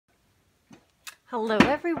Hello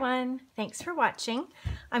everyone, thanks for watching.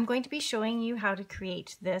 I'm going to be showing you how to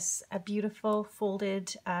create this beautiful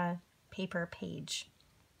folded paper page.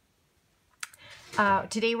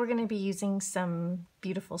 Today we're going to be using some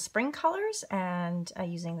beautiful spring colors and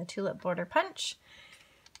using the Tulip Border Punch,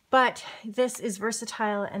 but this is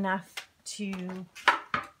versatile enough to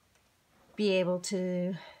be able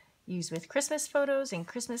to use with Christmas photos and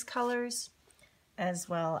Christmas colors, as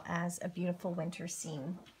well as a beautiful winter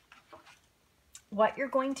scene. What you're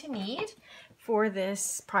going to need for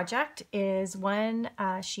this project is one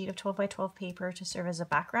sheet of 12 by 12 paper to serve as a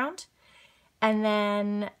background, and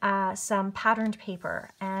then some patterned paper.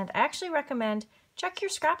 And I actually recommend check your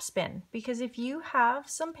scraps bin, because if you have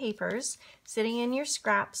some papers sitting in your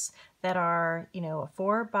scraps that are, you know,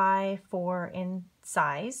 4 by 4 in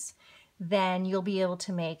size, then you'll be able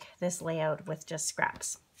to make this layout with just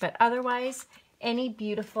scraps. But otherwise, any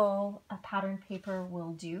beautiful patterned paper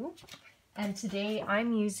will do. And today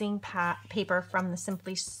I'm using paper from the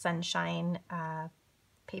Simply Sunshine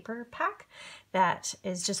paper pack that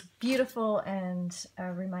is just beautiful and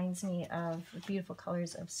reminds me of the beautiful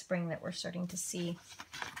colors of spring that we're starting to see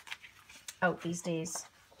out these days.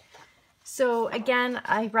 So again,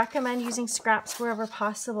 I recommend using scraps wherever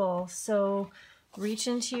possible. So reach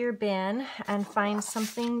into your bin and find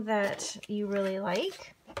something that you really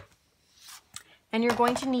like. And you're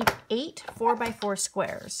going to need 8 4 by 4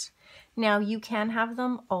 squares. Now you can have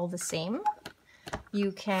them all the same.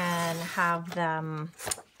 You can have them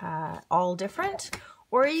all different,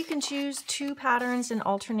 or you can choose 2 patterns and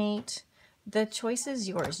alternate. The choice is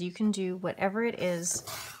yours. You can do whatever it is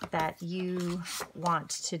that you want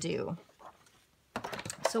to do.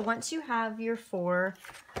 So once you have your 8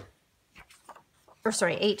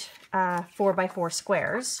 4 by 4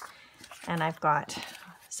 squares, and I've got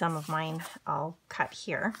some of mine I'll cut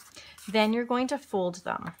here, then you're going to fold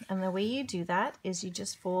them. And the way you do that is you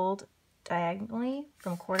just fold diagonally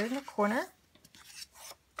from corner to corner.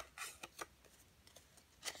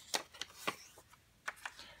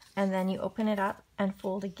 And then you open it up and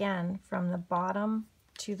fold again from the bottom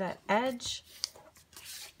to that edge,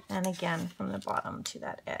 and again from the bottom to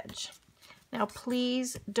that edge. Now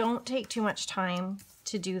please don't take too much time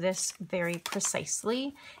to do this very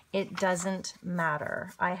precisely. It doesn't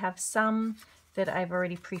matter. I have some that I've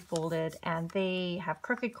already pre-folded and they have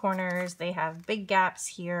crooked corners, they have big gaps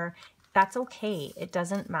here. That's okay. It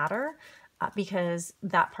doesn't matter because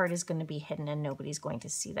that part is going to be hidden and nobody's going to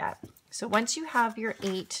see that. So once you have your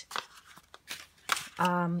 8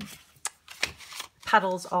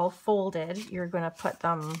 petals all folded, you're going to put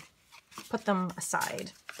them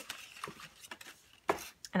aside.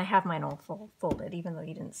 And I have mine all folded, even though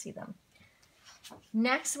you didn't see them.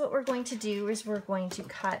 Next, what we're going to do is we're going to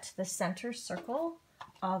cut the center circle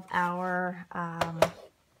of our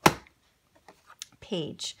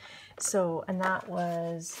page. So, and that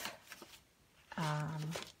was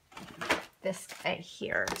this guy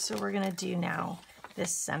here. So we're going to do now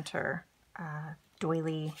this center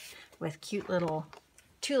doily with cute little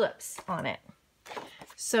tulips on it.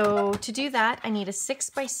 So to do that, I need a 6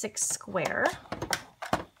 by 6 square.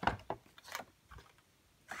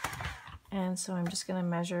 And so I'm just going to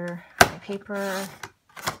measure my paper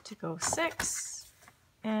to go 6,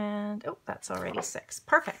 and oh, that's already 6.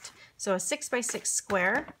 Perfect. So a 6 by 6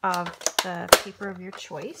 square of the paper of your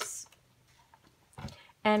choice.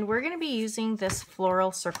 And we're going to be using this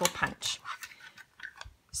Floral Circle Punch.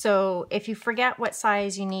 So if you forget what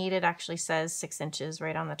size you need, it actually says 6 inches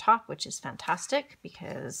right on the top, which is fantastic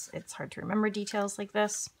because it's hard to remember details like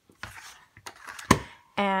this.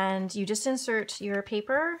 And you just insert your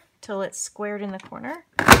paper till it's squared in the corner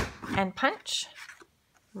and punch,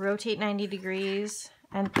 rotate 90 degrees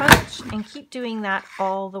and punch, and keep doing that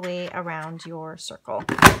all the way around your circle.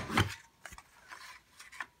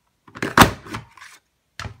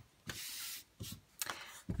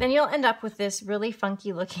 Then you'll end up with this really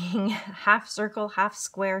funky looking half circle, half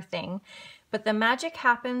square thing. But the magic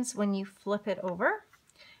happens when you flip it over,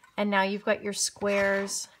 and now you've got your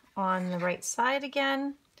squares on the right side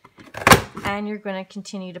again. And you're going to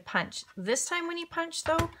continue to punch. This time when you punch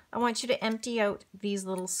though, I want you to empty out these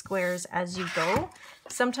little squares as you go.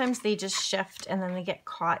 Sometimes they just shift and then they get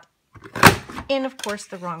caught in, of course,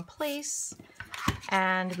 the wrong place.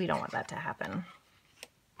 And we don't want that to happen.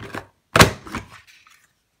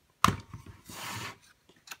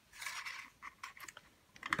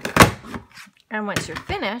 And once you're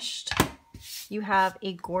finished, you have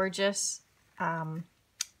a gorgeous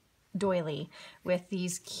doily with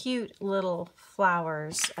these cute little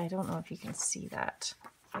flowers. I don't know if you can see that.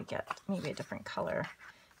 I get maybe a different color.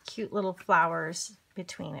 Cute little flowers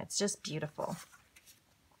between. It's just beautiful.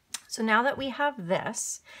 So now that we have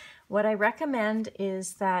this, what I recommend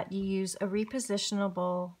is that you use a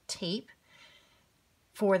repositionable tape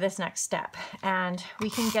for this next step. And we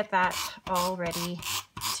can get that already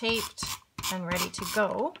taped and ready to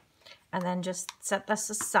go. And then just set this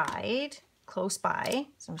aside close by.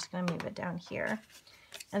 So I'm just going to move it down here.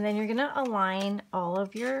 And then you're going to align all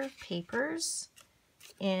of your papers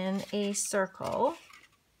in a circle.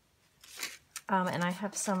 And I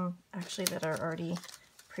have some actually that are already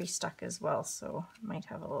pre-stuck as well, so I might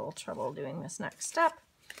have a little trouble doing this next step.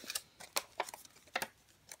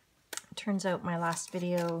 Turns out my last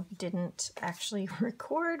video didn't actually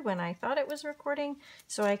record when I thought it was recording,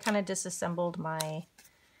 so I kind of disassembled my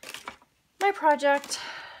project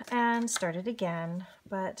and started again,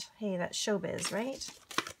 but hey, that's showbiz, right?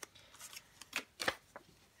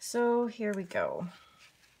 So here we go.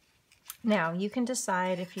 Now you can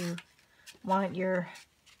decide if you want your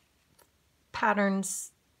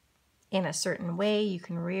patterns in a certain way. You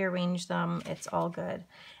can rearrange them. It's all good.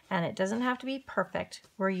 And it doesn't have to be perfect.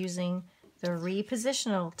 We're using the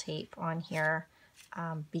repositional tape on here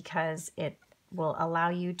because it will allow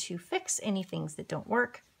you to fix any things that don't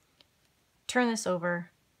work. Turn this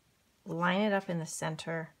over, line it up in the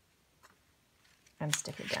center, and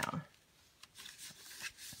stick it down.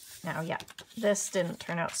 Now, yeah, this didn't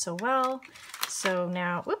turn out so well. So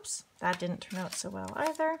now, whoops, that didn't turn out so well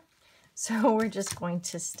either. So we're just going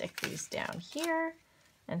to stick these down here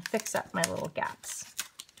and fix up my little gaps.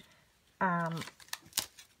 I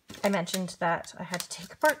mentioned that I had to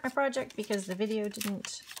take apart my project because the video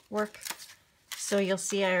didn't work. So you'll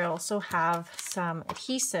see I also have some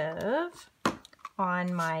adhesive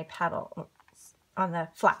on my petal, on the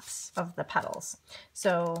flaps of the petals.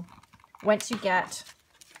 So once you get,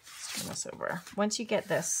 let's turn this over, once you get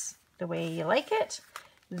this the way you like it,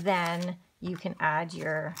 then you can add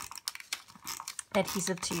your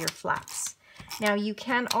adhesive to your flaps. Now you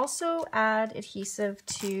can also add adhesive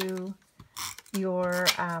to your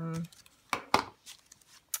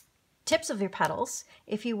tips of your petals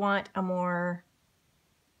if you want a more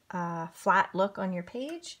flat look on your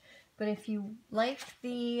page. But if you like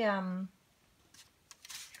the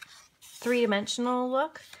three-dimensional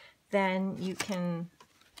look, then you can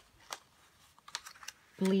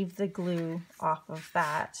leave the glue off of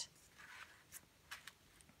that.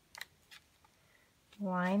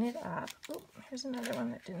 Line it up. Oh, here's another one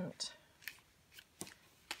that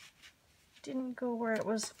didn't go where it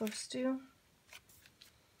was supposed to.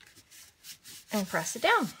 And press it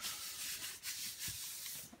down.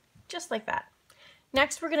 Just like that.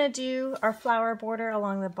 Next, we're going to do our flower border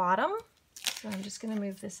along the bottom. So I'm just going to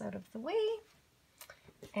move this out of the way.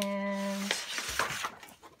 And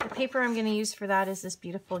the paper I'm going to use for that is this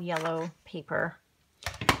beautiful yellow paper.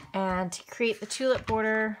 And to create the tulip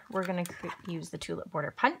border, we're going to use the Tulip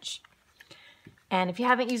Border Punch. And if you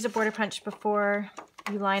haven't used a border punch before,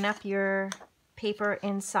 you line up your paper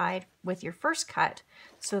inside with your first cut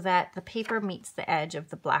so that the paper meets the edge of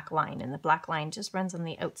the black line. And the black line just runs on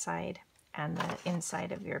the outside and the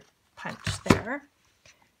inside of your punch there.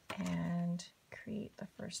 And create the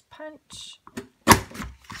first punch.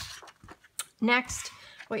 Next,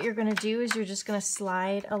 what you're going to do is you're just going to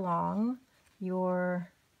slide along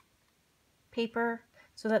your paper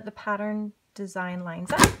so that the pattern design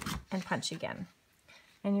lines up, and punch again.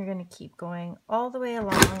 And you're going to keep going all the way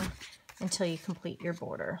along until you complete your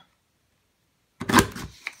border. And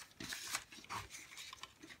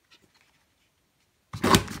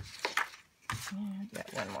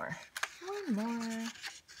got one more.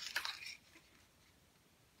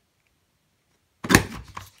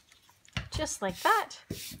 Just like that.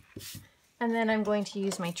 And then I'm going to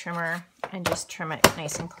use my trimmer and just trim it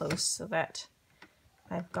nice and close so that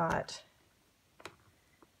I've got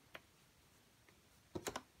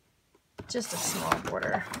just a small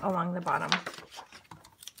border along the bottom.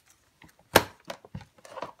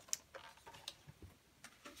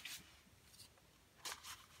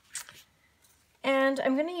 And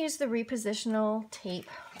I'm going to use the repositional tape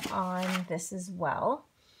on this as well.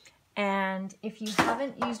 And if you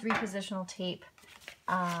haven't used repositional tape,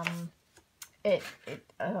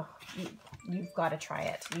 you've got to try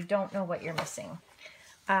it. You don't know what you're missing.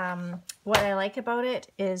 What I like about it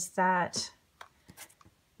is that,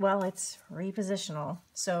 well, it's repositional.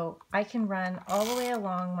 So I can run all the way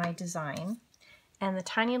along my design, and the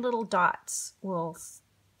tiny little dots will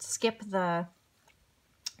skip the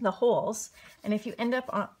holes. And if you end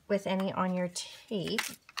up with any on your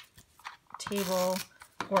table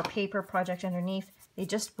or paper project underneath, they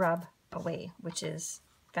just rub away, which is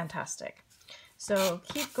fantastic. So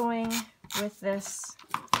keep going with this.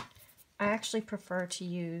 I actually prefer to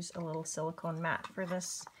use a little silicone mat for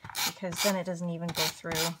this because then it doesn't even go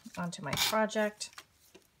through onto my project.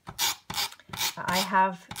 I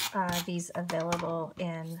have these available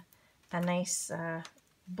in a nice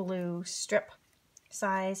blue strip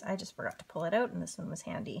size. I just forgot to pull it out, and this one was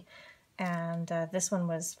handy. And this one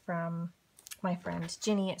was from my friend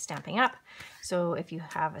Ginny at Stamping Up. So if you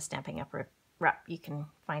have a Stamping Up rep, you can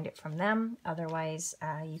find it from them. Otherwise,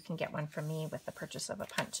 you can get one from me with the purchase of a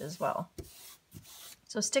punch as well.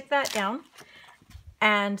 So stick that down,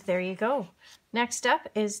 and there you go. Next up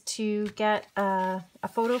is to get a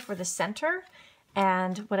photo for the center.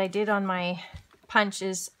 And what I did on my punch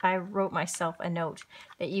is I wrote myself a note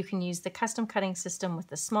that you can use the custom cutting system with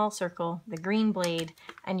the small circle, the green blade,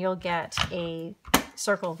 and you'll get a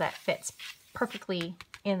circle that fits perfectly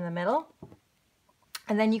in the middle.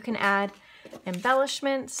 And then you can add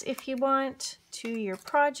embellishments if you want to your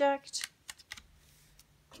project,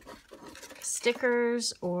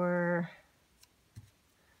 stickers or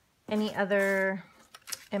any other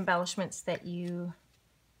embellishments that you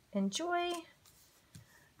enjoy,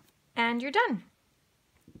 and you're done.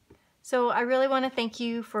 So I really want to thank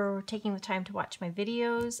you for taking the time to watch my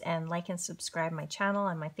videos, and like and subscribe my channel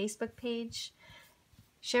and my Facebook page.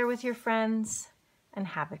 Share with your friends, and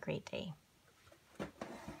have a great day.